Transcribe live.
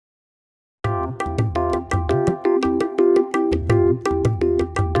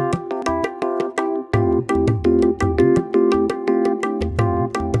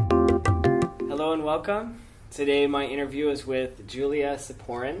welcome. Today my interview is with Julia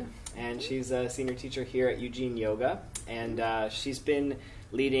Siporin, and she's a senior teacher here at Eugene Yoga, and she's been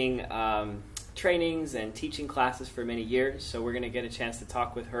leading trainings and teaching classes for many years, so we're going to get a chance to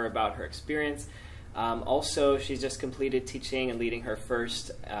talk with her about her experience. Also, she's just completed teaching and leading her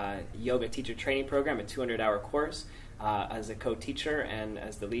first yoga teacher training program, a 200-hour course, as a co-teacher and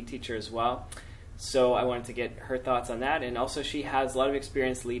as the lead teacher as well. So I wanted to get her thoughts on that, and also she has a lot of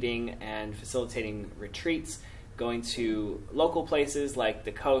experience leading and facilitating retreats, going to local places like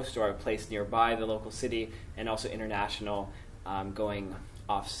the coast or a place nearby the local city, and also international, going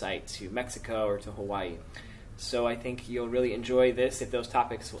off-site to Mexico or to Hawaii. So I think you'll really enjoy this if those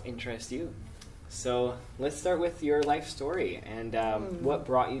topics will interest you. So let's start with your life story and what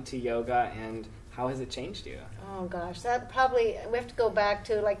brought you to yoga and how has it changed you? Oh gosh, that probably, we have to go back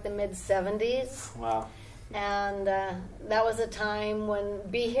to like the mid-70s. Wow. And that was a time when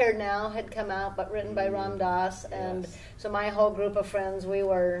Be Here Now had come out, but written by Ram Dass. And Yes. so my whole group of friends, we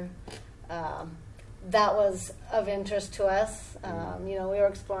were, that was of interest to us. You know, we were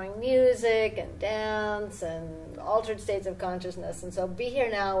exploring music and dance and altered states of consciousness. And so Be Here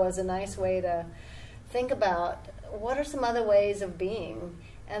Now was a nice way to think about what are some other ways of being.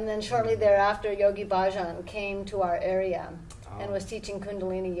 And then shortly thereafter, Yogi Bhajan came to our area and was teaching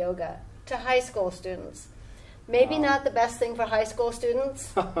Kundalini Yoga to high school students. Maybe not the best thing for high school students.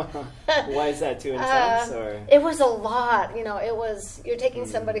 Why is that, too intense? Or? It was a lot. You know, it was, you're taking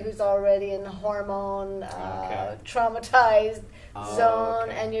somebody who's already in hormone, traumatized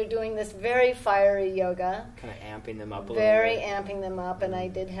zone, and you're doing this very fiery yoga. Kind of amping them up a little bit. Very amping them up, and I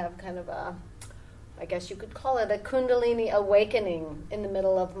did have kind of a, I guess you could call it a Kundalini awakening in the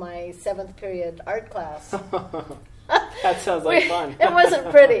middle of my 7th period art class. That sounds like fun. It wasn't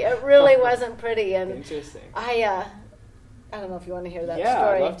pretty. It really wasn't pretty. And interesting. I don't know if you want to hear that story. Yeah,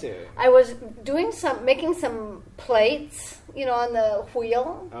 I'd love to. I was making some plates, you know, on the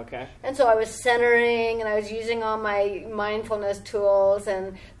wheel. Okay. And so I was centering, and I was using all my mindfulness tools,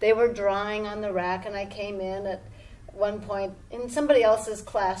 and they were drying on the rack, and I came in at one point in somebody else's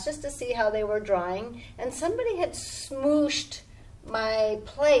class just to see how they were drying, and somebody had smooshed my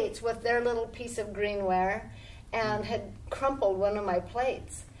plates with their little piece of greenware and had crumpled one of my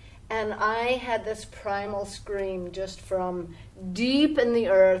plates. And I had this primal scream just from deep in the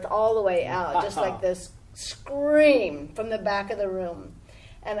earth all the way out, just like this scream from the back of the room.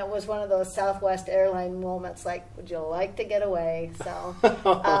 And it was one of those Southwest airline moments, like, would you like to get away? So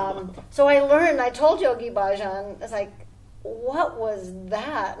so I learned, I told Yogi Bhajan, I was like, what was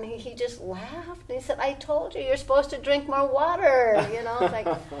that? And he just laughed. And he said, I told you, you're supposed to drink more water. You know, it's like,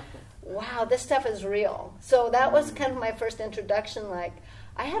 wow, this stuff is real. So that was kind of my first introduction. Like,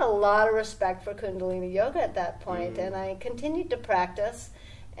 I had a lot of respect for Kundalini Yoga at that point, and I continued to practice.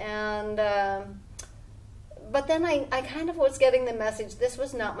 And but then I kind of was getting the message, this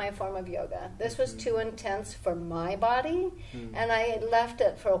was not my form of yoga. This was too intense for my body, and I left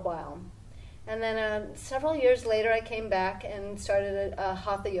it for a while. And then several years later, I came back and started a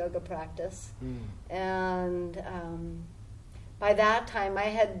Hatha yoga practice. And by that time, I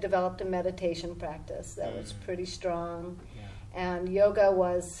had developed a meditation practice that was pretty strong. And yoga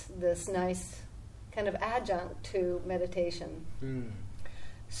was this nice kind of adjunct to meditation.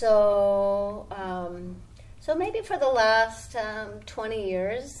 So so maybe for the last 20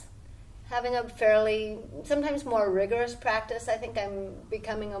 years, having a fairly, sometimes more rigorous practice. I think I'm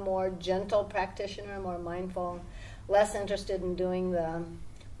becoming a more gentle practitioner, more mindful, less interested in doing the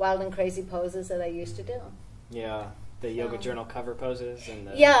wild and crazy poses that I used to do. Yeah, the yoga journal cover poses. And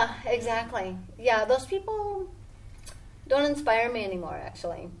the, yeah, exactly. Yeah, those people don't inspire me anymore,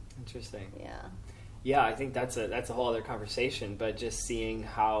 actually. Interesting. Yeah. Yeah, I think that's a whole other conversation, but just seeing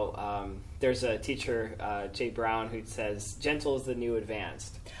how there's a teacher, Jay Brown, who says, gentle is the new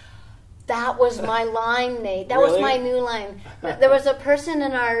advanced. That was my line, Nate. That Really? was my new line. There was a person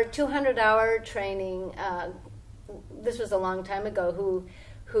in our 200-hour training, this was a long time ago,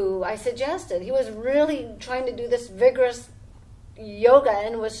 who I suggested. He was really trying to do this vigorous yoga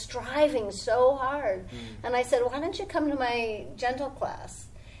and was striving so hard. And I said, why don't you come to my gentle class?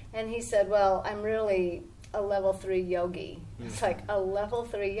 And he said, well, I'm really a level 3 yogi. It's like, a level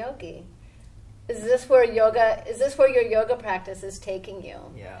 3 yogi? Is this where your yoga practice is taking you?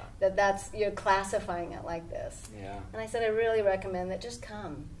 Yeah. You're classifying it like this. Yeah. And I said, I really recommend that. Just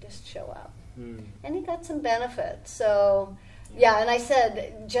come, just show up. And he got some benefit. So, yeah, and I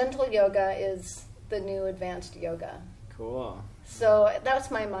said, gentle yoga is the new advanced yoga. Cool. So that's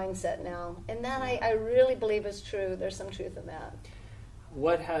my mindset now. And that I really believe is true. There's some truth in that.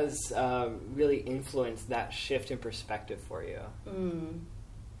 What has really influenced that shift in perspective for you?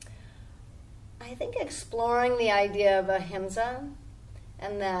 I think exploring the idea of ahimsa,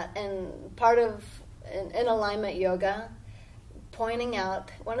 and part of in alignment yoga, pointing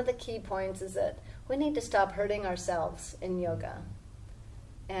out one of the key points is that we need to stop hurting ourselves in yoga.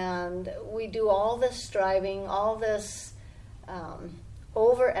 And we do all this striving, all this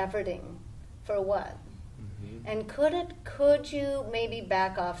over-efforting for what? Mm-hmm. And could you maybe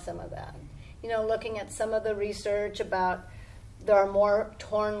back off some of that? You know, looking at some of the research about there are more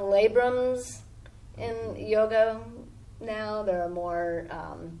torn labrums in yoga now. There are more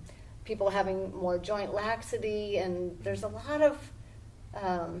people having more joint laxity, and there's a lot of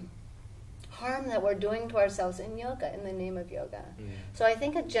harm that we're doing to ourselves in yoga, in the name of yoga. So I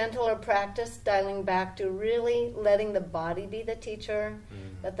think a gentler practice, dialing back to really letting the body be the teacher,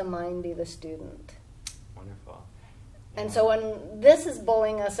 let the mind be the student. Wonderful. And so when this is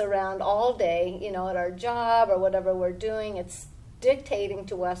bullying us around all day, you know, at our job or whatever we're doing, it's dictating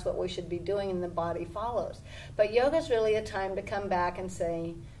to us what we should be doing, and the body follows. But yoga is really a time to come back and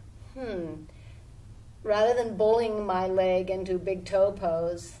say, rather than bullying my leg into big toe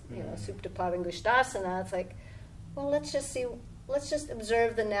pose, you know, Supta Padangusthasana, it's like, well, let's just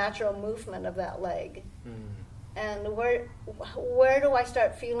observe the natural movement of that leg. And where do I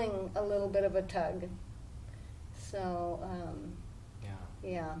start feeling a little bit of a tug? So,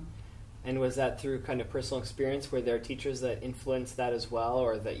 yeah. And was that through kind of personal experience? Were there teachers that influenced that as well,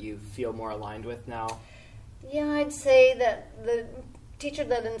 or that you feel more aligned with now? Yeah, I'd say that the teacher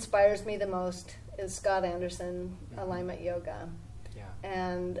that inspires me the most is Scott Anderson, Alignment Yoga. Yeah.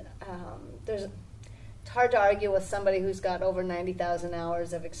 And it's hard to argue with somebody who's got over 90,000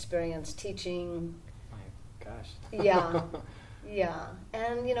 hours of experience teaching. My gosh. Yeah.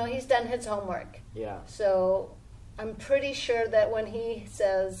 And, you know, he's done his homework. Yeah. So I'm pretty sure that when he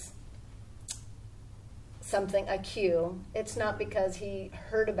says something, a cue, it's not because he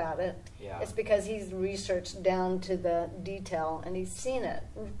heard about it. Yeah. It's because he's researched down to the detail, and he's seen it,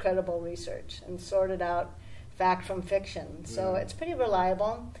 incredible research, and sorted out fact from fiction. So it's pretty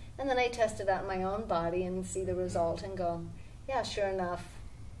reliable. And then I test it out in my own body and see the result and go, yeah, sure enough,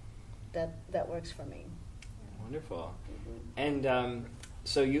 that works for me. Wonderful. And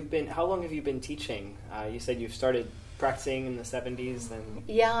so how long have you been teaching? You said you've started practicing in the 70s. And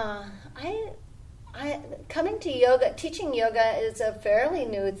yeah, coming to yoga, teaching yoga is a fairly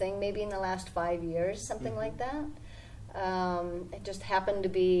new thing, maybe in the last 5 years, something like that. It just happened to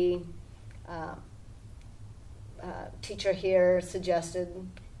be a teacher here suggested,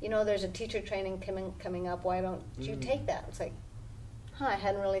 you know, there's a teacher training coming up, why don't you take that? It's like, I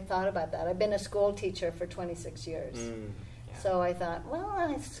hadn't really thought about that. I've been a school teacher for 26 years. Yeah. So I thought, well,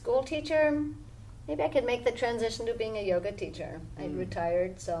 I'm a school teacher, maybe I could make the transition to being a yoga teacher. I'd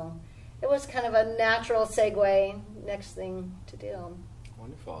retired, so it was kind of a natural segue, next thing to do.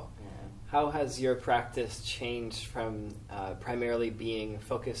 Wonderful. Yeah. How has your practice changed from primarily being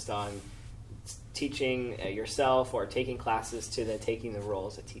focused on teaching yourself or taking classes to then taking the role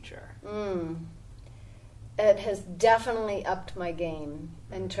as a teacher? It has definitely upped my game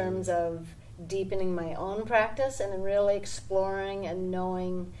in terms of deepening my own practice and really exploring and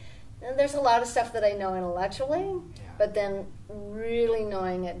knowing. And there's a lot of stuff that I know intellectually, but then really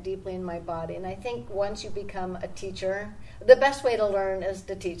knowing it deeply in my body. And I think once you become a teacher, the best way to learn is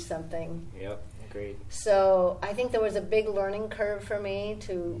to teach something. Yep, agreed. So I think there was a big learning curve for me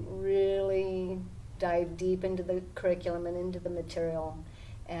to really dive deep into the curriculum and into the material.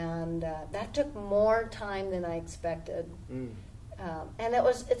 And that took more time than I expected. And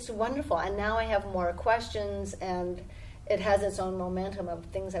it's wonderful. And now I have more questions, and it has its own momentum of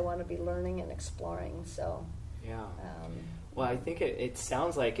things I want to be learning and exploring. So, yeah. Well, I think it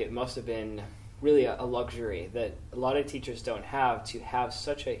sounds like it must have been really a luxury that a lot of teachers don't have, to have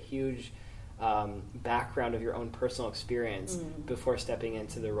such a huge background of your own personal experience before stepping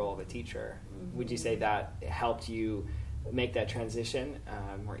into the role of a teacher. Would you say that helped you make that transition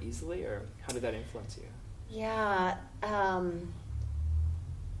more easily, or how did that influence you? Yeah.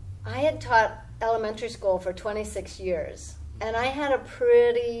 I had taught elementary school for 26 years, and I had a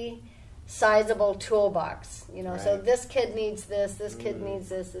pretty sizable toolbox, you know, so this kid needs this kid needs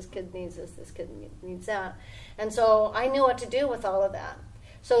this kid needs this kid needs that. And so I knew what to do with all of that.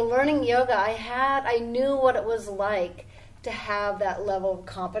 So learning yoga, I knew what it was like to have that level of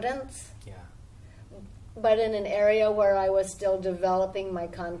competence, but in an area where I was still developing my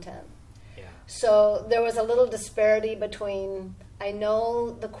content. So there was a little disparity between, I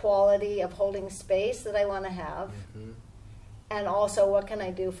know the quality of holding space that I want to have, and also what can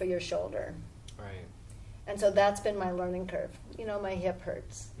I do for your shoulder. Right. And so that's been my learning curve. You know, my hip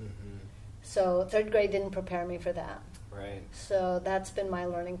hurts. So third grade didn't prepare me for that. Right. So that's been my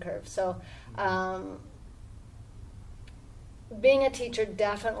learning curve. So being a teacher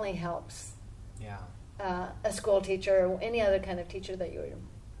definitely helps. Yeah. A school teacher, or any other kind of teacher that your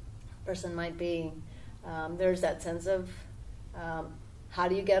person might be, there's that sense of how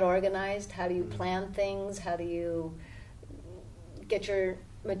do you get organized? How do you plan things? How do you get your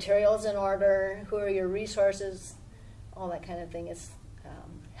materials in order? Who are your resources? All that kind of thing has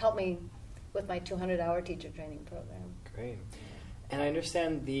helped me with my 200-hour teacher training program. Great. And I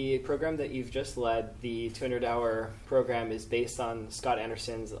understand the program that you've just led, the 200-hour program, is based on Scott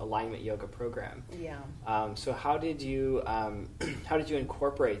Anderson's alignment yoga program. Yeah. So how did you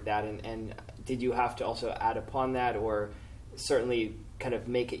incorporate that, and did you have to also add upon that, or certainly kind of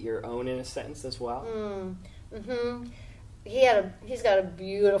make it your own in a sense as well? Mm-hmm. He's got a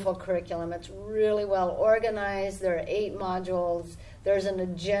beautiful curriculum. It's really well organized. There are 8 modules. There's an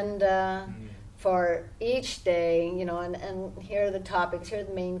agenda for each day, and here are the topics, here are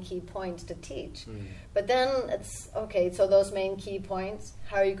the main key points to teach. But then it's, okay, so those main key points,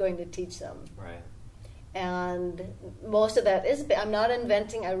 how are you going to teach them? Right. And most of that is, I'm not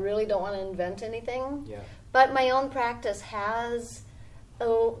inventing, I really don't want to invent anything. Yeah. But my own practice has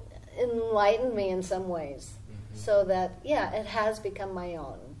enlightened me in some ways. So that, it has become my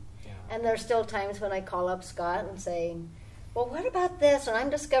own. Yeah. And there's still times when I call up Scott and say, well, what about this? And I'm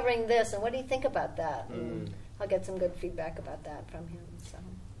discovering this, and what do you think about that? And I'll get some good feedback about that from him. So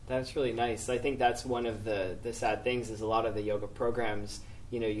that's really nice. I think that's one of the sad things is a lot of the yoga programs,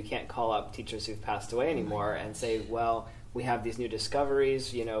 you can't call up teachers who've passed away anymore and say, well, we have these new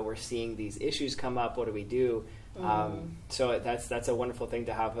discoveries, we're seeing these issues come up, what do we do? So that's a wonderful thing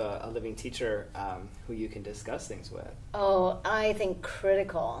to have a living teacher who you can discuss things with. Oh, I think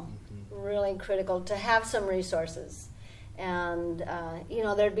critical, really critical to have some resources. And,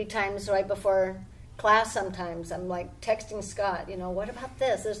 there'd be times right before class sometimes I'm like texting Scott, what about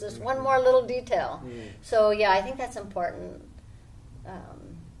this? There's this one more little detail. So, I think that's important.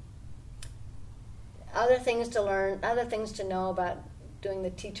 Other things to learn, other things to know about doing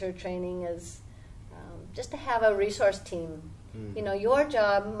the teacher training is just to have a resource team. Your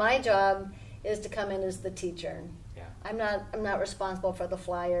job, my job, is to come in as the teacher. Yeah. I'm not responsible for the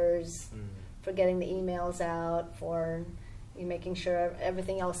flyers, for getting the emails out, for making sure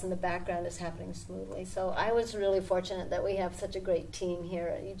everything else in the background is happening smoothly. So I was really fortunate that we have such a great team here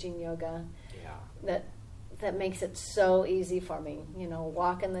at Eugene Yoga. Yeah. That makes it so easy for me.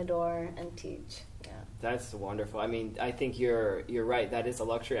 Walk in the door and teach. Yeah. That's wonderful. I mean, I think you're right. That is a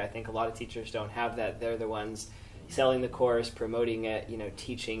luxury. I think a lot of teachers don't have that. They're the ones selling the course, promoting it,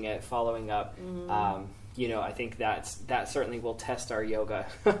 teaching it, following up. I think that certainly will test our yoga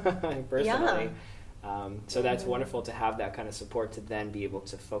personally. Yeah. So that's wonderful to have that kind of support to then be able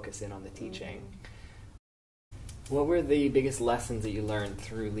to focus in on the teaching. What were the biggest lessons that you learned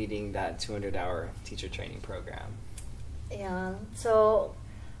through leading that 200-hour teacher training program? Yeah, so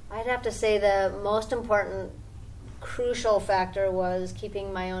I'd have to say the most important, crucial factor was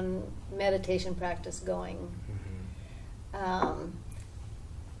keeping my own meditation practice going.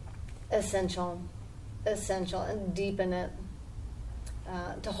 Essential, and deepen it.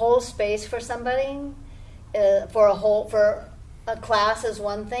 To hold space for somebody, for a class is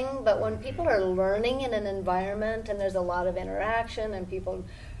one thing, but when people are learning in an environment and there's a lot of interaction and people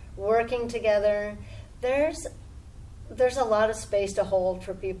working together, there's a lot of space to hold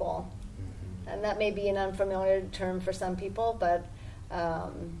for people. And that may be an unfamiliar term for some people, but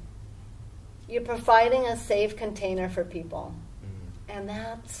you're providing a safe container for people. And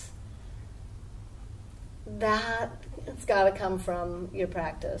it's got to come from your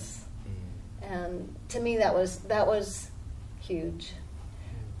practice. And to me, that was huge.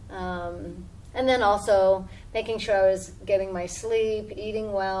 And then also making sure I was getting my sleep,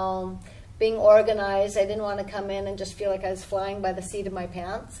 eating well, being organized. I didn't want to come in and just feel like I was flying by the seat of my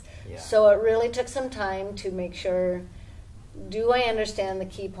pants. Yeah. So it really took some time to make sure, do I understand the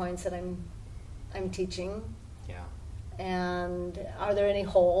key points that I'm teaching? Yeah. And are there any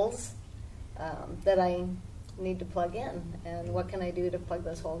holes that I need to plug in? And what can I do to plug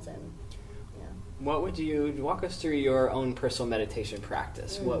those holes in? Yeah. What would you walk us through your own personal meditation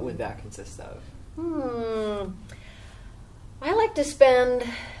practice? What would that consist of? I like to spend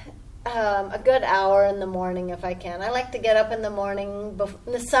a good hour in the morning if I can. I like to get up in the morning.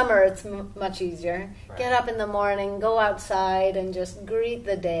 In the summer, it's much easier. Right. Get up in the morning, go outside, and just greet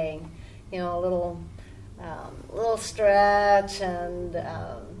the day. A little stretch and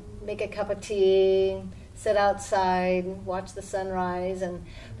make a cup of tea. Sit outside, watch the sunrise,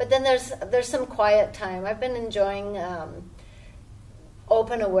 but then there's some quiet time. I've been enjoying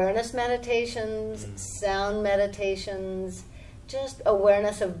open awareness meditations, sound meditations, just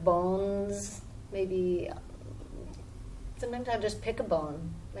awareness of bones. Maybe sometimes I'll just pick a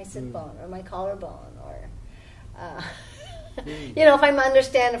bone, my sit bone or my collarbone, or you know,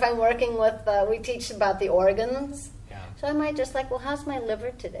 if I'm working with, we teach about the organs, so I might just like, well, how's my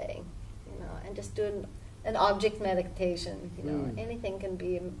liver today? You know, and just do an object meditation. You know, anything can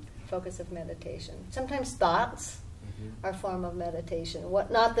be a focus of meditation. Sometimes thoughts are a form of meditation.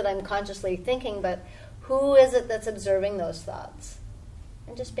 Not that I'm consciously thinking, but who is it that's observing those thoughts?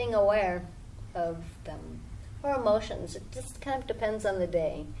 And just being aware of them. Or emotions. It just kind of depends on the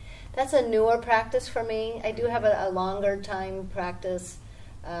day. That's a newer practice for me. I do have a longer time practice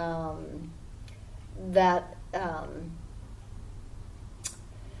that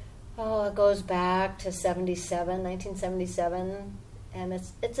it goes back to 1977. And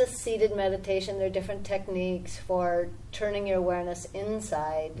it's a seated meditation. There are different techniques for turning your awareness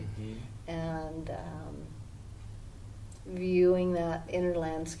inside and viewing that inner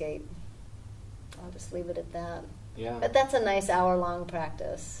landscape. I'll just leave it at that. Yeah. But that's a nice hour-long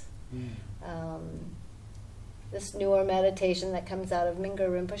practice. This newer meditation that comes out of Mingyur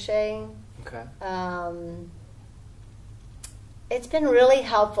Rinpoche. Okay. It's been really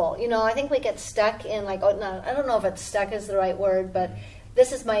helpful. You know, I think we get stuck in like, I don't know if it's stuck is the right word, but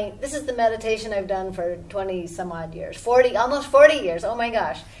this is the meditation I've done for 20 some odd years, almost 40 years. Oh my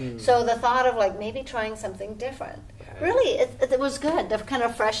gosh! So the thought of like maybe trying something different, really, it was good to kind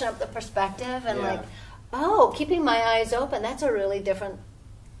of freshen up the perspective and like, keeping my eyes open. That's a really different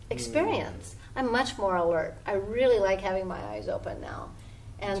experience. I'm much more alert. I really like having my eyes open now,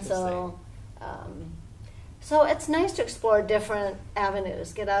 and so. So it's nice to explore different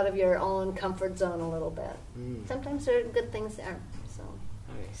avenues, get out of your own comfort zone a little bit. Sometimes there are good things there. So.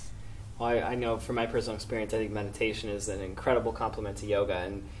 Nice. Well, I know from my personal experience, I think meditation is an incredible complement to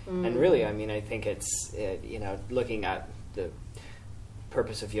yoga, and really, I mean, I think it's looking at the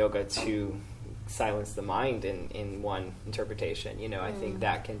purpose of yoga to silence the mind in one interpretation. You know, I think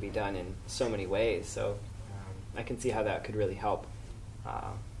that can be done in so many ways. So I can see how that could really help.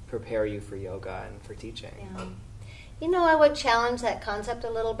 Prepare you for yoga and for teaching. Yeah. You know, I would challenge that concept a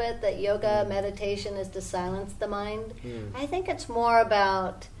little bit, that yoga meditation is to silence the mind. I think it's more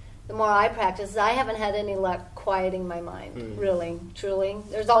about, the more I practice, I haven't had any luck quieting my mind, really, truly.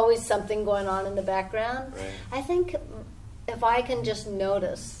 There's always something going on in the background. Right. I think if I can just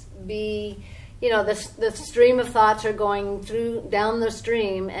notice, the stream of thoughts are going down the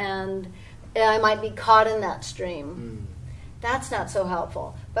stream, and I might be caught in that stream. That's not so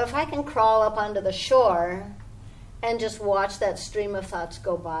helpful. But if I can crawl up onto the shore and just watch that stream of thoughts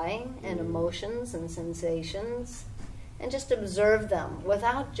go by, and emotions and sensations, and just observe them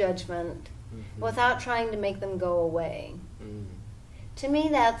without judgment, without trying to make them go away. To me,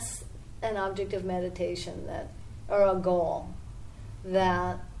 that's an object of meditation, or a goal,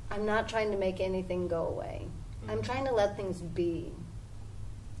 that I'm not trying to make anything go away. I'm trying to let things be.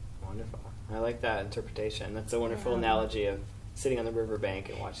 Wonderful. I like that interpretation. That's a wonderful analogy of sitting on the riverbank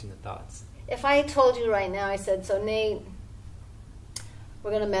and watching the thoughts. If I told you right now, I said, so Nate,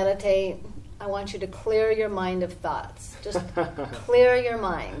 we're going to meditate. I want you to clear your mind of thoughts. Just clear your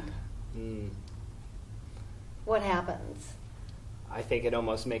mind. What happens? I think it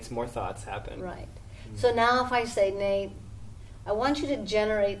almost makes more thoughts happen. Right. So now if I say, Nate, I want you to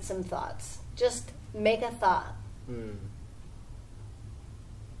generate some thoughts. Just make a thought.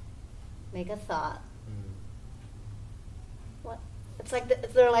 Make a thought. What? It's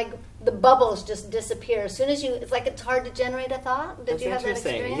like they're like the bubbles just disappear as soon as you. It's like it's hard to generate a thought. Did you have that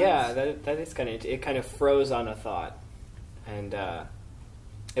experience? Yeah, that is it kind of froze on a thought, and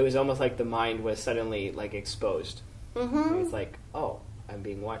it was almost like the mind was suddenly like exposed. It's like, oh, I'm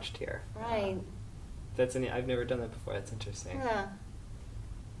being watched here. Right. I've never done that before. That's interesting. Yeah.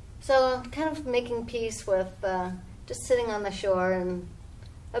 So kind of making peace with just sitting on the shore and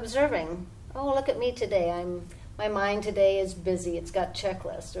observing. Oh, look at me today. My mind today is busy. It's got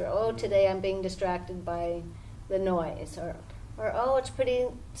checklists. Or oh, today I'm being distracted by the noise. Or oh, it's pretty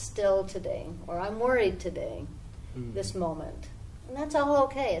still today. Or I'm worried today. This moment, and that's all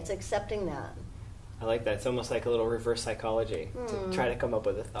okay. It's accepting that. I like that. It's almost like a little reverse psychology to try to come up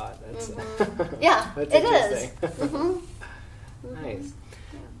with a thought. That's yeah, that's it interesting. is. Nice.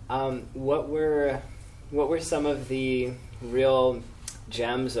 What were some of the real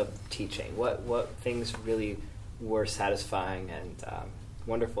gems of teaching? What things really were satisfying and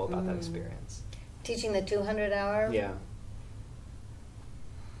wonderful about that experience? Teaching the 200 hour? Yeah.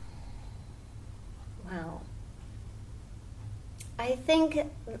 Wow. I think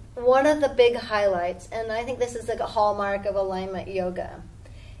one of the big highlights, and I think this is like a hallmark of alignment yoga,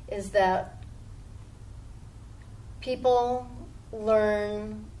 is that people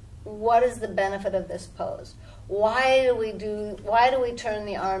learn what is the benefit of this pose. Why do we turn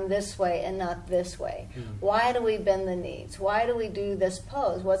the arm this way and not this way? Mm. Why do we bend the knees? Why do we do this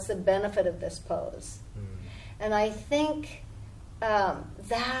pose? What's the benefit of this pose? Mm. And I think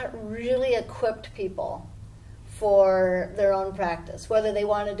that really equipped people for their own practice, whether they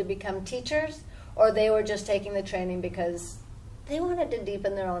wanted to become teachers or they were just taking the training because they wanted to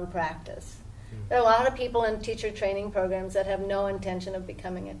deepen their own practice. Mm. There are a lot of people in teacher training programs that have no intention of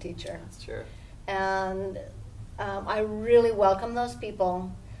becoming a teacher. That's true. And I really welcome those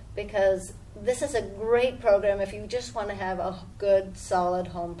people because this is a great program if you just want to have a good, solid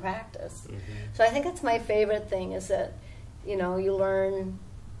home practice. Mm-hmm. So I think that's my favorite thing is that, you know, you learn,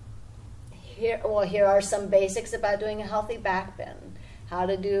 here are some basics about doing a healthy back bend, how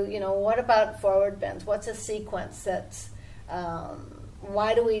to do, you know, what about forward bends? What's a sequence that's,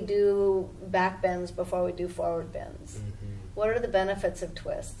 why do we do back bends before we do forward bends? Mm-hmm. What are the benefits of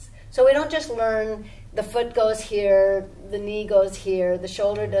twists? So we don't just learn the foot goes here, the knee goes here, the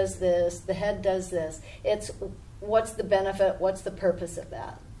shoulder does this, the head does this. It's what's the benefit, what's the purpose of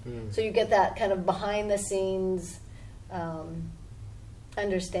that? Mm. So you get that kind of behind the scenes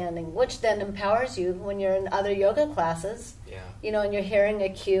understanding, which then empowers you when you're in other yoga classes, you know, and you're hearing a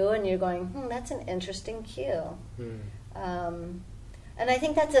cue and you're going, that's an interesting cue. Mm. And I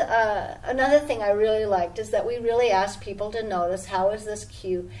think that's another thing I really liked is that we really asked people to notice how is this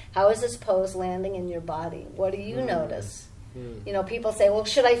cue, how is this pose landing in your body? What do you notice? Mm. You know, people say, well,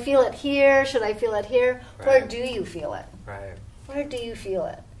 should I feel it here? Should I feel it here? Right. Where do you feel it? Right. Where do you feel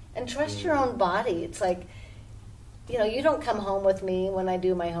it? And trust your own body. It's like, you know, you don't come home with me when I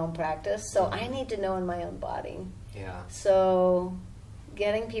do my home practice, so I need to know in my own body. Yeah. So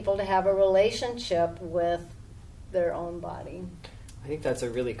getting people to have a relationship with their own body. I think that's a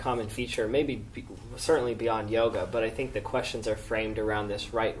really common feature, certainly beyond yoga, but I think the questions are framed around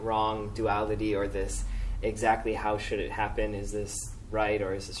this right-wrong duality or this exactly how should it happen, is this right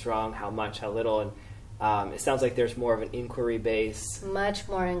or is this wrong, how much, how little, and it sounds like there's more of an inquiry base. Much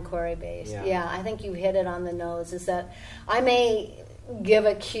more inquiry based, yeah. I think you hit it on the nose, is that I may give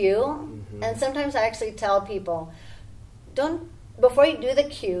a cue, and sometimes I actually tell people, before you do the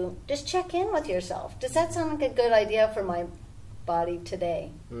cue, just check in with yourself. Does that sound like a good idea for my body today?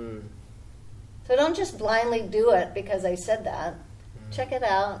 Mm. So don't just blindly do it because I said that. Check it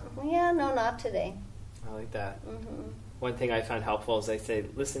out. Yeah, no, not today. I like that. One thing I found helpful is I say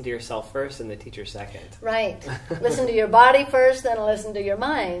listen to yourself first and the teacher second. Right. Listen to your body first, then listen to your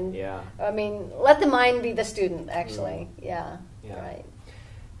mind. Yeah. I mean, let the mind be the student, actually. Yeah. Right.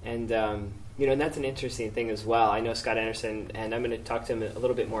 And you know, and that's an interesting thing as well. I know Scott Anderson, and I'm going to talk to him a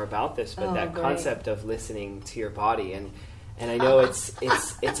little bit more about this, but that concept of listening to your body, and I know it's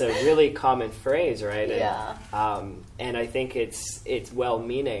a really common phrase, right? Yeah. And I think it's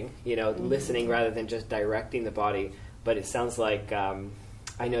well-meaning, you know, listening rather than just directing the body. But it sounds like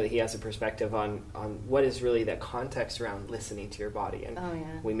I know that he has a perspective on what is really the context around listening to your body, and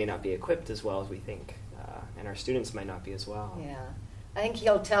we may not be equipped as well as we think, and our students might not be as well. Yeah, I think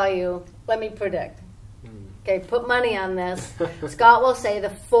he'll tell you. Let me predict. Okay, put money on this. Scott will say the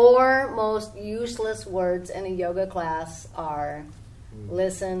 4 most useless words in a yoga class are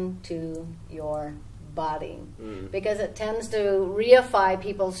listen to your body. Because it tends to reify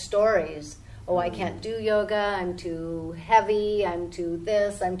people's stories. Oh, I can't do yoga, I'm too heavy, I'm too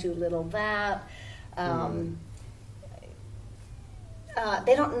this, I'm too little that. They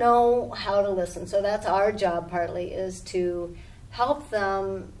don't know how to listen. So that's our job partly, is to help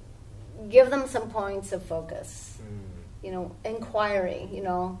them, give them some points of focus. You know, inquiry, you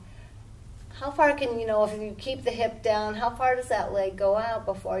know. How far can, you know, if you keep the hip down, how far does that leg go out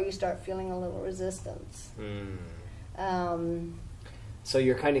before you start feeling a little resistance? So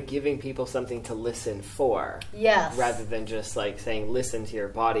you're kind of giving people something to listen for. Yes. Rather than just like saying, listen to your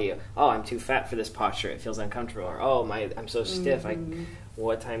body. Oh, I'm too fat for this posture. It feels uncomfortable. Or, oh, I'm so stiff.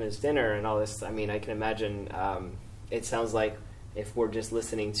 What time is dinner? And all this. I mean, I can imagine it sounds like if we're just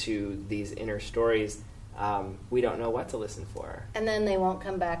listening to these inner stories, we don't know what to listen for. And then they won't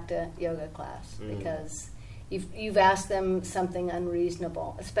come back to yoga class because you've asked them something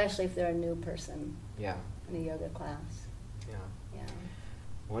unreasonable, especially if they're a new person in a yoga class.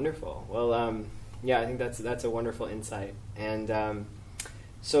 Wonderful. Well, I think that's a wonderful insight. And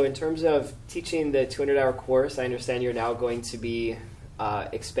so in terms of teaching the 200-hour course, I understand you're now going to be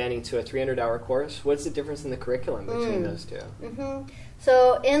expanding to a 300-hour course. What's the difference in the curriculum between those two?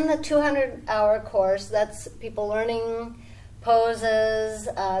 So in the 200-hour course, that's people learning poses.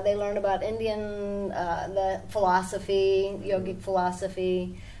 They learn about Indian the philosophy, yogic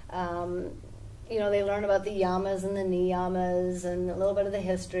philosophy. They learn about the yamas and the niyamas and a little bit of the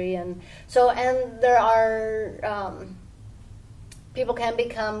history. And there are people can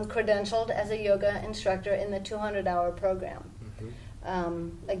become credentialed as a yoga instructor in the 200-hour program.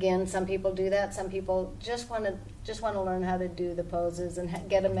 Again, some people do that. Some people just want to learn how to do the poses and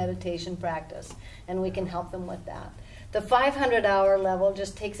get a meditation practice, and we can help them with that. The 500-hour level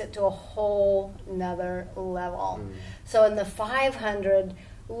just takes it to a whole nother level. So in the 500,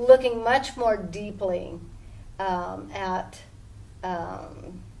 looking much more deeply at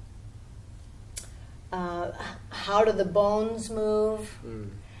how do the bones move?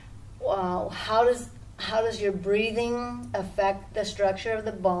 How does your breathing affect the structure of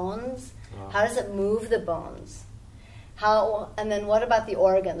the bones? How does it move the bones? And then what about the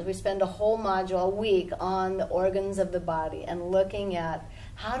organs? We spend a whole module, a week, on the organs of the body and looking at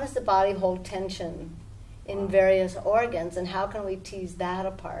how does the body hold tension in various organs, and how can we tease that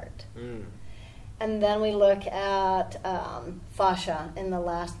apart? And then we look at fascia in the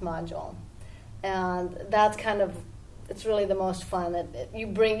last module. And that's it's really the most fun.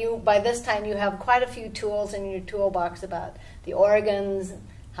 By this time you have quite a few tools in your toolbox about the organs,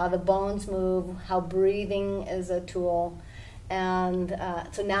 how the bones move, how breathing is a tool. And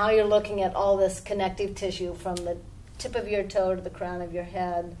so now you're looking at all this connective tissue from the tip of your toe to the crown of your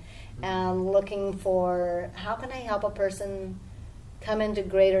head, and looking for how can I help a person come into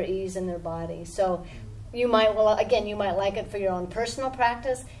greater ease in their body. So you might like it for your own personal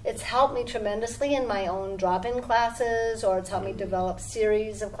practice. It's helped me tremendously in my own drop-in classes, or it's helped me develop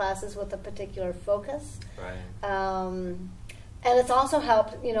series of classes with a particular focus. Right. And it's also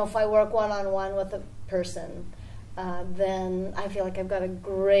helped, if I work one-on-one with a person, then I feel like I've got a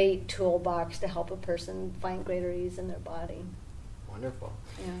great toolbox to help a person find greater ease in their body. Wonderful.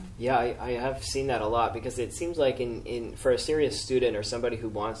 Yeah, I have seen that a lot, because it seems like for a serious student or somebody who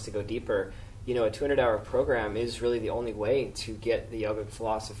wants to go deeper, a 200-hour program is really the only way to get the yogic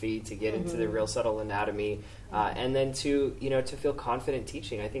philosophy, to get into the real subtle anatomy, and then to feel confident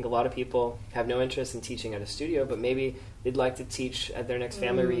teaching. I think a lot of people have no interest in teaching at a studio, but maybe they'd like to teach at their next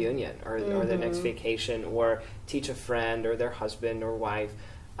family reunion or their next vacation, or teach a friend or their husband or wife.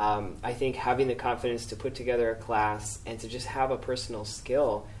 I think having the confidence to put together a class and to just have a personal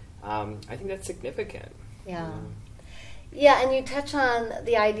skill, I think that's significant. Yeah, and you touch on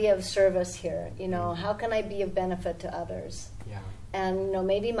the idea of service here. How can I be of benefit to others? Yeah. And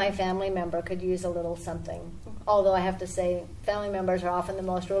maybe my family member could use a little something. Although I have to say, family members are often the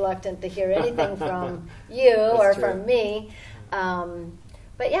most reluctant to hear anything from you or from me.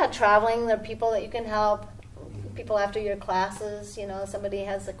 But yeah, traveling, there are people that you can help. People after your classes, somebody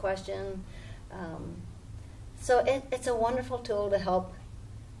has a question. So it's a wonderful tool to help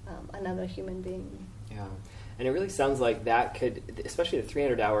another human being. Yeah. And it really sounds like that could, especially the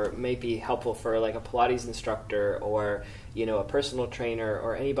 300-hour, may be helpful for like a Pilates instructor or, a personal trainer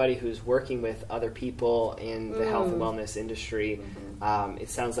or anybody who's working with other people in the health and wellness industry. It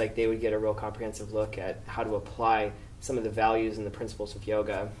sounds like they would get a real comprehensive look at how to apply some of the values and the principles of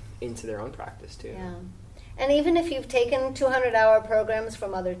yoga into their own practice too. Yeah. And even if you've taken 200-hour programs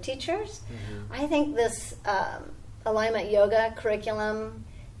from other teachers, I think this alignment yoga curriculum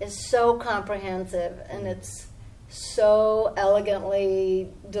is so comprehensive and it's so elegantly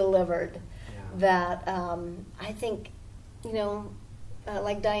delivered that I think,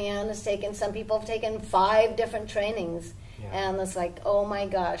 like Diane has taken, some people have taken 5 different trainings, and it's like, oh my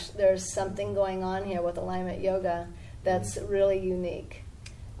gosh, there's something going on here with alignment yoga that's really unique.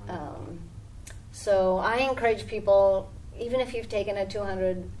 So I encourage people, even if you've taken a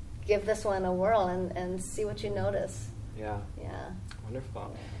 200, give this one a whirl and see what you notice. Yeah.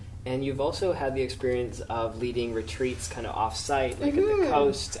 Wonderful. Yeah. And you've also had the experience of leading retreats kind of off-site, like at the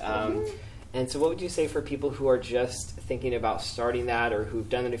coast. And so what would you say for people who are just thinking about starting that, or who've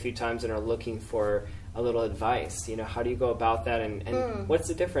done it a few times and are looking for a little advice? How do you go about that? And what's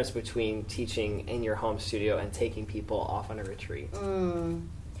the difference between teaching in your home studio and taking people off on a retreat?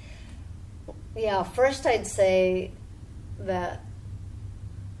 Yeah, first I'd say that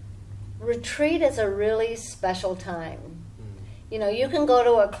retreat is a really special time. You can go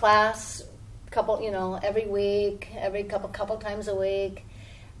to a class every week, every couple times a week,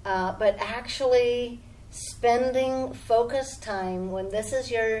 but actually spending focused time when this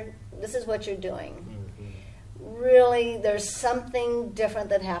is what you're doing. Really, there's something different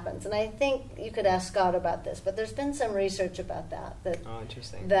that happens, and I think you could ask Scott about this. But there's been some research about that.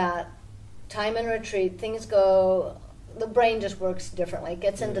 Interesting. That time in retreat, things go the brain just works differently. It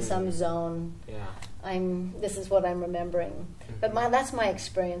gets into some zone. Yeah. This is what I'm remembering. But that's my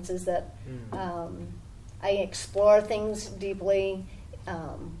experience, is that I explore things deeply.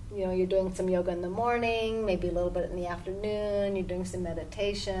 You know, you're doing some yoga in the morning, maybe a little bit in the afternoon, you're doing some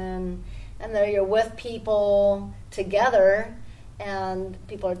meditation, and there you're with people together, and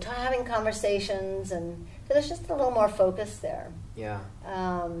people are having conversations, and so there's just a little more focus there. Yeah.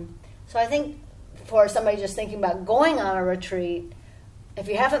 So I think for somebody just thinking about going on a retreat, if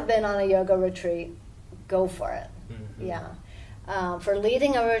you haven't been on a yoga retreat, go for it. Yeah. For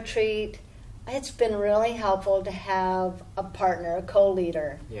leading a retreat, it's been really helpful to have a partner, a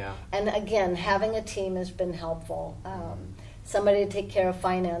co-leader. Yeah. And again, having a team has been helpful. Somebody to take care of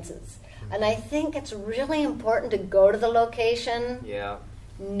finances. And I think it's really important to go to the location,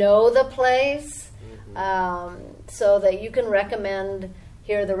 know the place, so that you can recommend,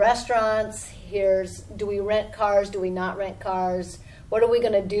 here are the restaurants, do we rent cars, do we not rent cars, what are we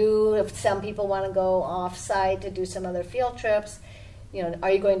going to do if some people want to go off-site to do some other field trips. You know,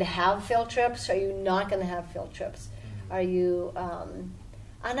 are you going to have field trips? Are you not going to have field trips? Are you...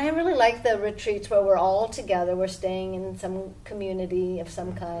 and I really like the retreats where we're all together. We're staying in some community of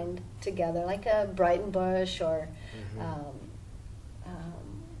some kind together, like a Brighton Bush or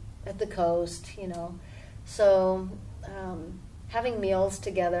at the coast, you know. So having meals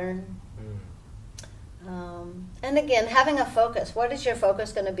together. And again, having a focus. What is your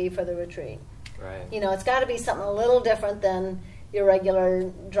focus going to be for the retreat? Right. You know, it's got to be something a little different than your regular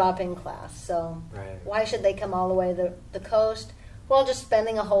drop-in class. So why should they come all the way to the coast? Well, just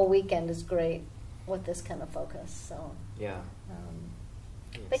spending a whole weekend is great with this kind of focus. So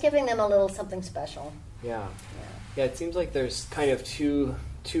but giving them a little something special. Yeah. It seems like there's kind of two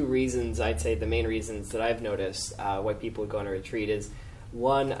reasons, I'd say the main reasons that I've noticed why people would go on a retreat is,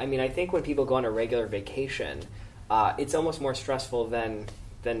 one, I mean, I think when people go on a regular vacation, it's almost more stressful than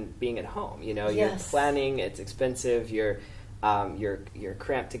being at home. You know, you're planning, it's expensive, you're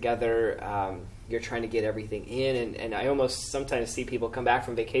cramped together, you're trying to get everything in, and I almost sometimes see people come back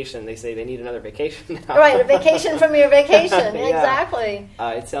from vacation, they say they need another vacation now. Right, a vacation from your vacation, exactly.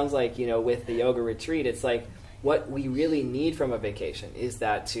 It sounds like, you know, with the yoga retreat, it's like what we really need from a vacation is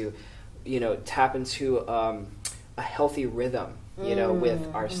that to, you know, tap into a healthy rhythm, you know,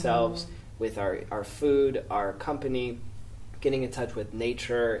 with ourselves, with our food, our company, getting in touch with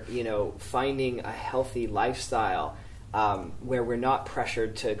nature, you know, finding a healthy lifestyle where we're not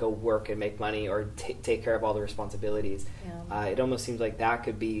pressured to go work and make money or take care of all the responsibilities. It almost seems like that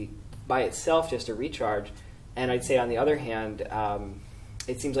could be by itself just a recharge. And I'd say on the other hand,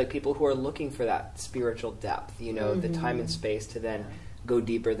 it seems like people who are looking for that spiritual depth, you know, the time and space to then go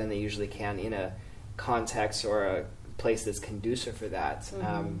deeper than they usually can in a context or a place that's conducive for that.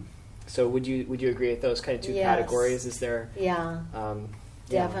 So would you agree with those kind of two categories? Is there?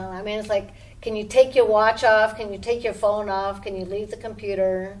 Definitely. I mean, it's like, can you take your watch off? Can you take your phone off? Can you leave the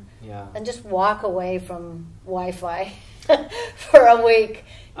computer? And just walk away from Wi-Fi for a week.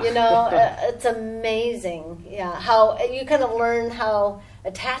 You know, it's amazing. How you kind of learn how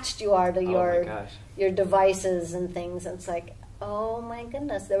attached you are to your devices and things. And it's like, oh my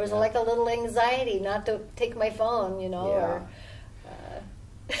goodness, there was like a little anxiety not to take my phone, you know. Or,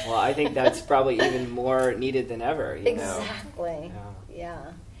 well, I think that's probably even more needed than ever. You know?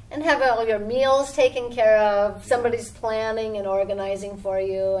 And have all your meals taken care of. Somebody's planning and organizing for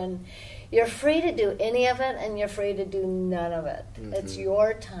you, and you're free to do any of it, and you're free to do none of it. It's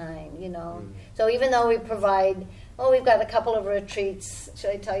your time, you know. So even though we provide, we've got a couple of retreats.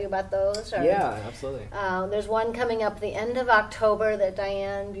 Should I tell you about those? Or, yeah, absolutely. There's one coming up the end of October that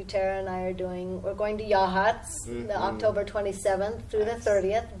Diane Butera and I are doing. We're going to Yachats, the October 27th through the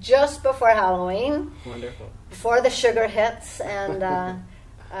 30th, just before Halloween. Wonderful. Before the sugar hits, and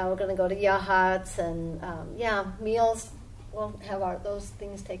we're going to go to Yachats, and meals. We'll have those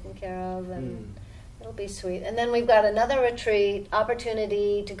things taken care of, and it'll be sweet. And then we've got another retreat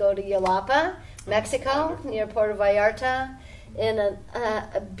opportunity to go to Yelapa, Mexico, near Puerto Vallarta, in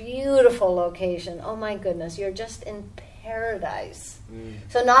a beautiful location. Oh my goodness, you're just in paradise.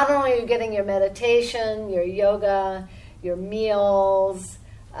 So not only are you getting your meditation, your yoga, your meals,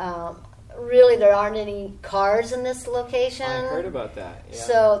 really there aren't any cars in this location. I heard about that. Yeah.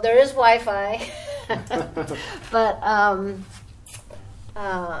 So there is Wi-Fi. But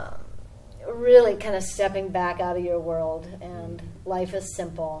really kind of stepping back out of your world, and life is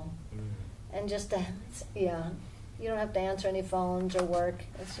simple. And just, you don't have to answer any phones or work.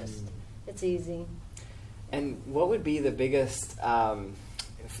 It's just, it's easy. And what would be the biggest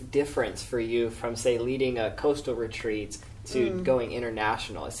difference for you from, say, leading a coastal retreat to going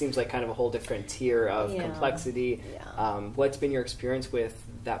international. It seems like kind of a whole different tier of complexity. Yeah. What's been your experience with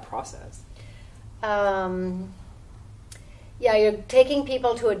that process? Yeah, you're taking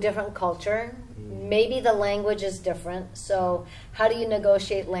people to a different culture. Maybe the language is different. So how do you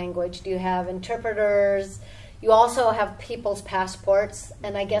negotiate language? Do you have interpreters? You also have people's passports.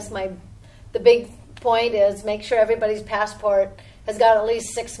 And I guess the big point is make sure everybody's passport has got at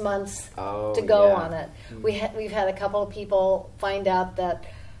least 6 months to go on it. We've had a couple of people find out that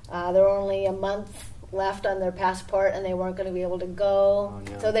there were only a month left on their passport and they weren't going to be able to go. Oh,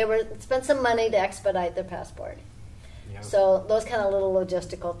 no. So they spent some money to expedite their passport. Yeah. So those kind of little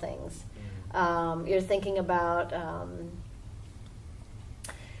logistical things. You're thinking about,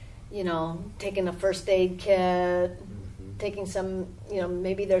 taking a first aid kit, taking some,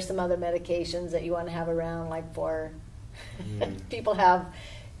 maybe there's some other medications that you want to have around, like for people have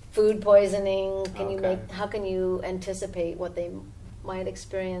food poisoning. How can you anticipate what they might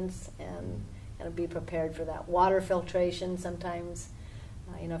experience and be prepared for that? Water filtration sometimes.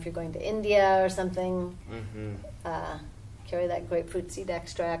 If you're going to India or something, carry that grapefruit seed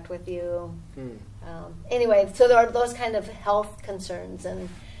extract with you. Anyway, so there are those kind of health concerns and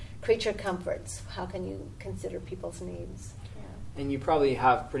creature comforts. How can you consider people's needs? And you probably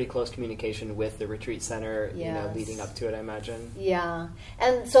have pretty close communication with the retreat center, Yes. leading up to it, I imagine. Yeah.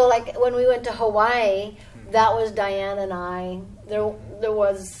 And so like when we went to Hawaii, that was Diane and I. There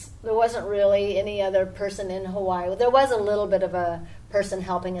wasn't really any other person in Hawaii. There was a little bit of a person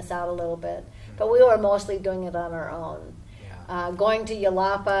helping us out a little bit, but we were mostly doing it on our own. Going to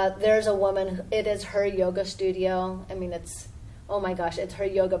Yalapa, there's a woman, it is her yoga studio. I mean, it's her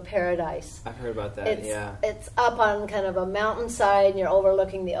yoga paradise. I've heard about that, It's up on kind of a mountainside, and you're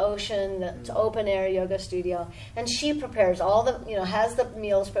overlooking the ocean. It's open air yoga studio. And she prepares all the, has the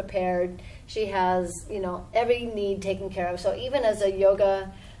meals prepared. She has, every need taken care of. So even as a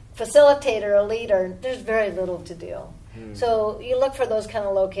yoga facilitator, a leader, there's very little to do. So you look for those kind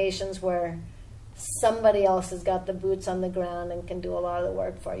of locations where somebody else has got the boots on the ground and can do a lot of the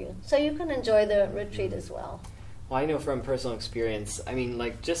work for you. So you can enjoy the retreat as well. Well, I know from personal experience, I mean,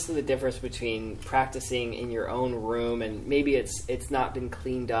 like, just the difference between practicing in your own room and maybe it's not been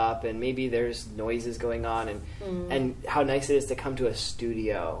cleaned up and maybe there's noises going on and how nice it is to come to a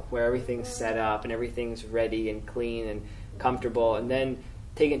studio where everything's set up and everything's ready and clean and comfortable, and then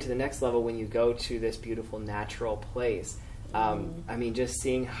take it to the next level when you go to this beautiful natural place. I mean, just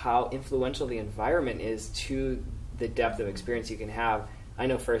seeing how influential the environment is to the depth of experience you can have. I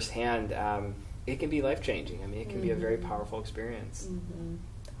know firsthand, it can be life-changing. I mean, it can be a very powerful experience.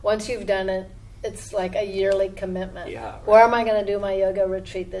 Once you've done it, it's like a yearly commitment. Yeah, right. Where am I going to do my yoga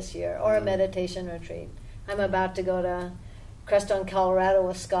retreat this year, or a meditation retreat? I'm about to go to Crestone, Colorado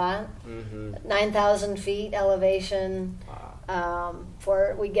with Scott, 9,000 feet elevation.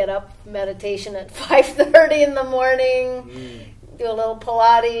 We get up meditation at 5:30 in the morning, do a little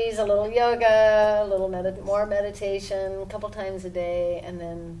Pilates, a little yoga, a little more meditation, a couple times a day, and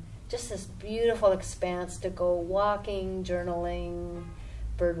then just this beautiful expanse to go walking, journaling,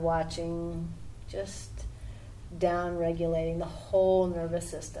 bird watching, just down regulating the whole nervous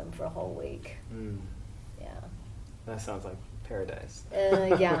system for a whole week. Yeah. That sounds like paradise.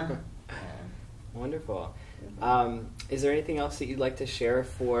 Yeah. Wonderful. Is there anything else that you'd like to share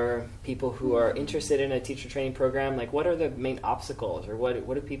for people who are interested in a teacher training program? Like, what are the main obstacles, or what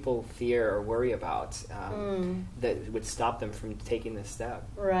do people fear or worry about that would stop them from taking this step?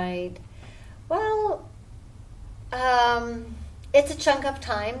 Right. Well, it's a chunk of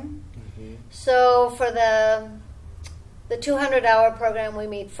time. So for the 200-hour program, we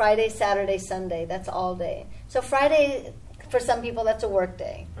meet Friday, Saturday, Sunday. That's all day. So Friday, for some people, that's a work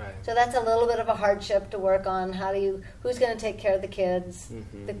day. Right. So that's a little bit of a hardship to work on. Who's going to take care of the kids,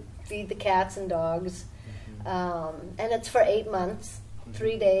 feed the cats and dogs? And it's for 8 months,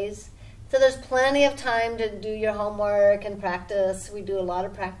 3 days. So there's plenty of time to do your homework and practice. We do a lot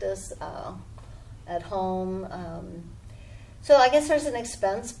of practice at home. So I guess there's an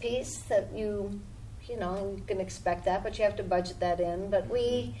expense piece that you can expect that, but you have to budget that in. But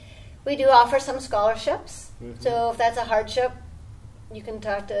we do offer some scholarships. So if that's a hardship, you can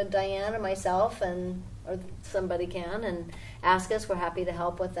talk to Diane or myself, or somebody can, and ask us. We're happy to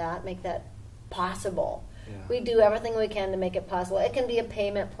help with that, make that possible. Yeah. We do everything we can to make it possible. It can be a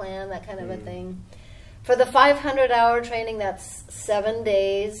payment plan, that kind of a thing. For the 500-hour training, that's 7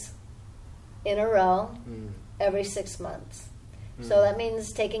 days in a row, every 6 months. So that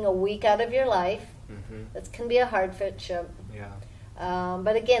means taking a week out of your life. That can be a hardship. Yeah.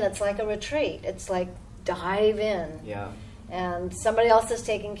 But again, it's like a retreat. It's like dive in. Yeah. And somebody else is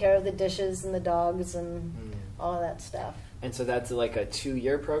taking care of the dishes and the dogs and all of that stuff. And so that's like a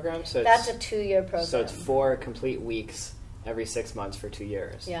 2-year program? So That's a 2-year program. So it's 4 complete weeks every 6 months for 2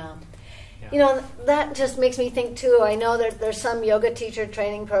 years. Yeah. Yeah. You know, that just makes me think, too. I know that there's some yoga teacher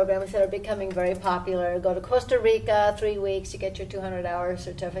training programs that are becoming very popular. Go to Costa Rica, 3 weeks, you get your 200-hour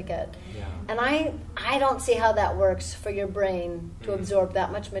certificate. Yeah. And I don't see how that works for your brain to absorb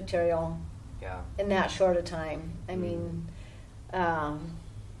that much material in that short a time. I mean, the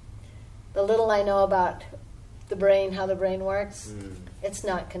little I know about the brain, how the brain works, it's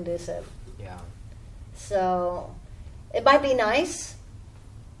not conducive. Yeah. So it might be nice,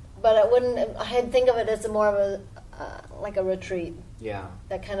 but I'd think of it as more of a like a retreat. Yeah.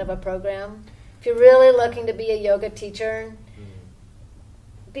 That kind of a program. If you're really looking to be a yoga teacher,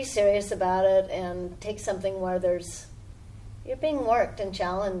 be serious about it and take something where you're being worked and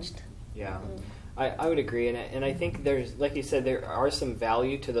challenged. Yeah. I would agree, and I think there's, like you said, there are some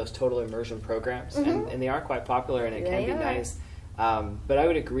value to those total immersion programs, and they are quite popular, and it can be nice. But I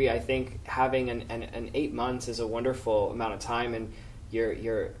would agree. I think having an 8 months is a wonderful amount of time, and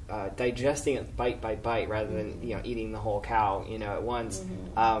you're digesting it bite by bite rather than eating the whole cow at once.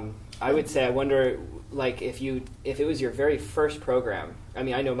 I would say, I wonder, like, if it was your very first program. I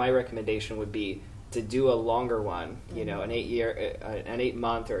mean, I know my recommendation would be to do a longer one, an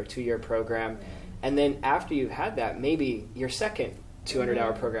 8-month or a 2-year program. And then after you've had that, maybe your second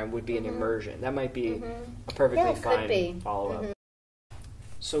 200-hour program would be an immersion. That might be a perfectly fine follow-up.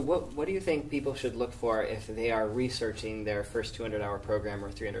 So what do you think people should look for if they are researching their first 200-hour program or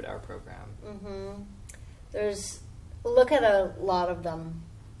 300-hour program? Look at a lot of them.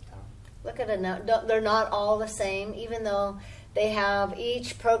 Look at they're not all the same, even though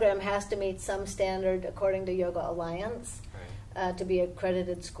each program has to meet some standard according to Yoga Alliance to be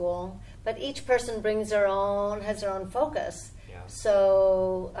accredited school. But each person has their own focus. Yeah.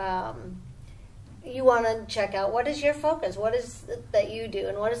 So you want to check out, what is your focus? What is it that you do?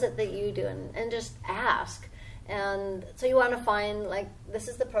 And what is it that you do? And just ask. And so you want to find, like, this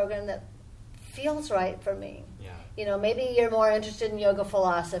is the program that feels right for me. Yeah. Maybe you're more interested in yoga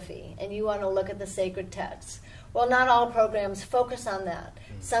philosophy and you want to look at the sacred texts. Well, not all programs focus on that.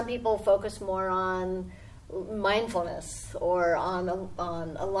 Some people focus more on mindfulness or on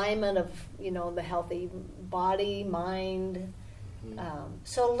alignment of the healthy body, mind.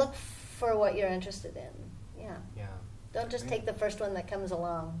 So look for what you're interested in. Yeah. Don't just take the first one that comes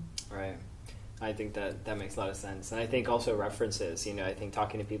along. Right. I think that makes a lot of sense. And I think also references, I think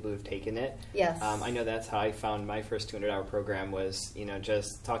talking to people who've taken it. Yes. I know that's how I found my first 200-hour program was,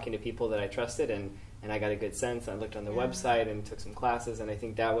 just talking to people that I trusted, and I got a good sense. I looked on the website and took some classes, and I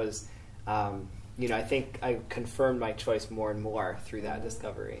think that was, I think I confirmed my choice more and more through that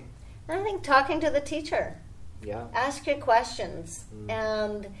discovery. And I think talking to the teacher. Yeah. Ask your questions.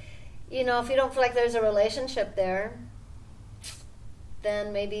 And, if you don't feel like there's a relationship there,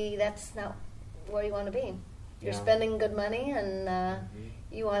 then maybe that's not where you want to be. You're spending good money, and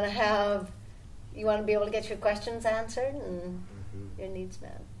you want to be able to get your questions answered and your needs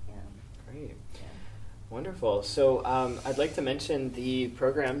met. Yeah. Great. Wonderful. So I'd like to mention the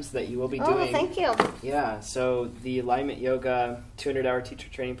programs that you will be doing. Oh, thank you. Yeah. So the Alignment Yoga 200-hour teacher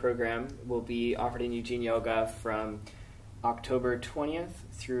training program will be offered in Eugene Yoga from October 20th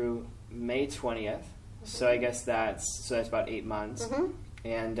through May 20th. So I guess that's about 8 months.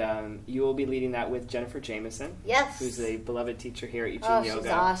 And you will be leading that with Jennifer Jameson. Yes. Who's a beloved teacher here at Eugene Yoga.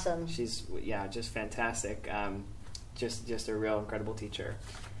 She's awesome. She's just fantastic. Just a real incredible teacher.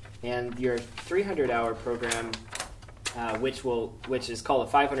 And your 300-hour program, which is called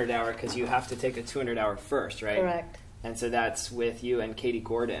a 500-hour because you have to take a 200-hour first, right? Correct. And so that's with you and Katie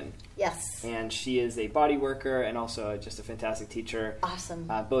Gordon. Yes. And she is a body worker and also just a fantastic teacher.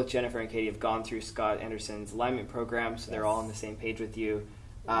 Awesome. Both Jennifer and Katie have gone through Scott Anderson's alignment program, so they're all on the same page with you.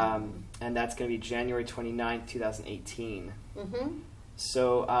 And that's going to be January 29th, 2018.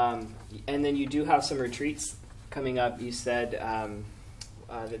 So, and then you do have some retreats coming up. You said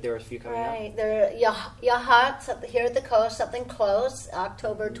that there were a few coming up. Right. There are Yahat here at the coast, something close,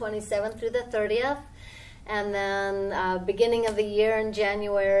 October 27th through the 30th. And then beginning of the year in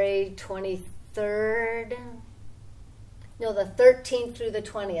January 23rd. No, the 13th through the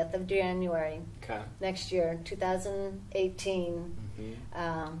 20th of January next year, 2018.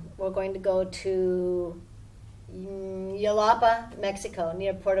 We're going to go to Jalapa, Mexico,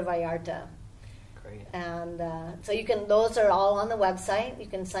 near Puerto Vallarta. Great. And so those are all on the website. You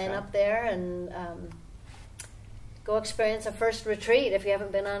can sign up there and go experience a first retreat if you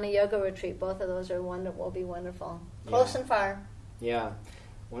haven't been on a yoga retreat. Both of those will be wonderful. Close and far. Yeah.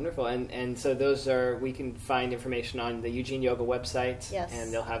 Wonderful. And so those are, we can find information on the Eugene Yoga website. Yes.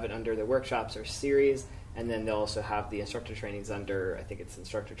 And they'll have it under the workshops or series. And then they'll also have the instructor trainings under, I think it's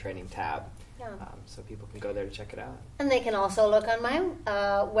instructor training tab. Yeah. So people can go there to check it out. And they can also look on my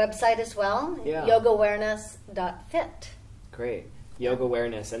website as well, Yeah. yogawareness.fit. Great. Yoga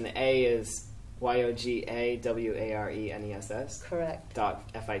Awareness. And the A is YOGAWARENESS. Correct.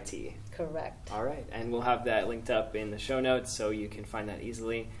 .FIT. Correct. All right. And we'll have that linked up in the show notes so you can find that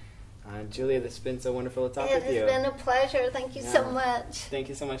easily. Julia, this has been so wonderful to talk with you. It has been a pleasure. Thank you so much. Thank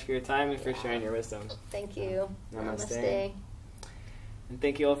you so much for your time and for sharing your wisdom. Thank you. Namaste. Namaste. And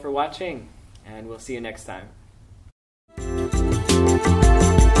thank you all for watching, and we'll see you next time.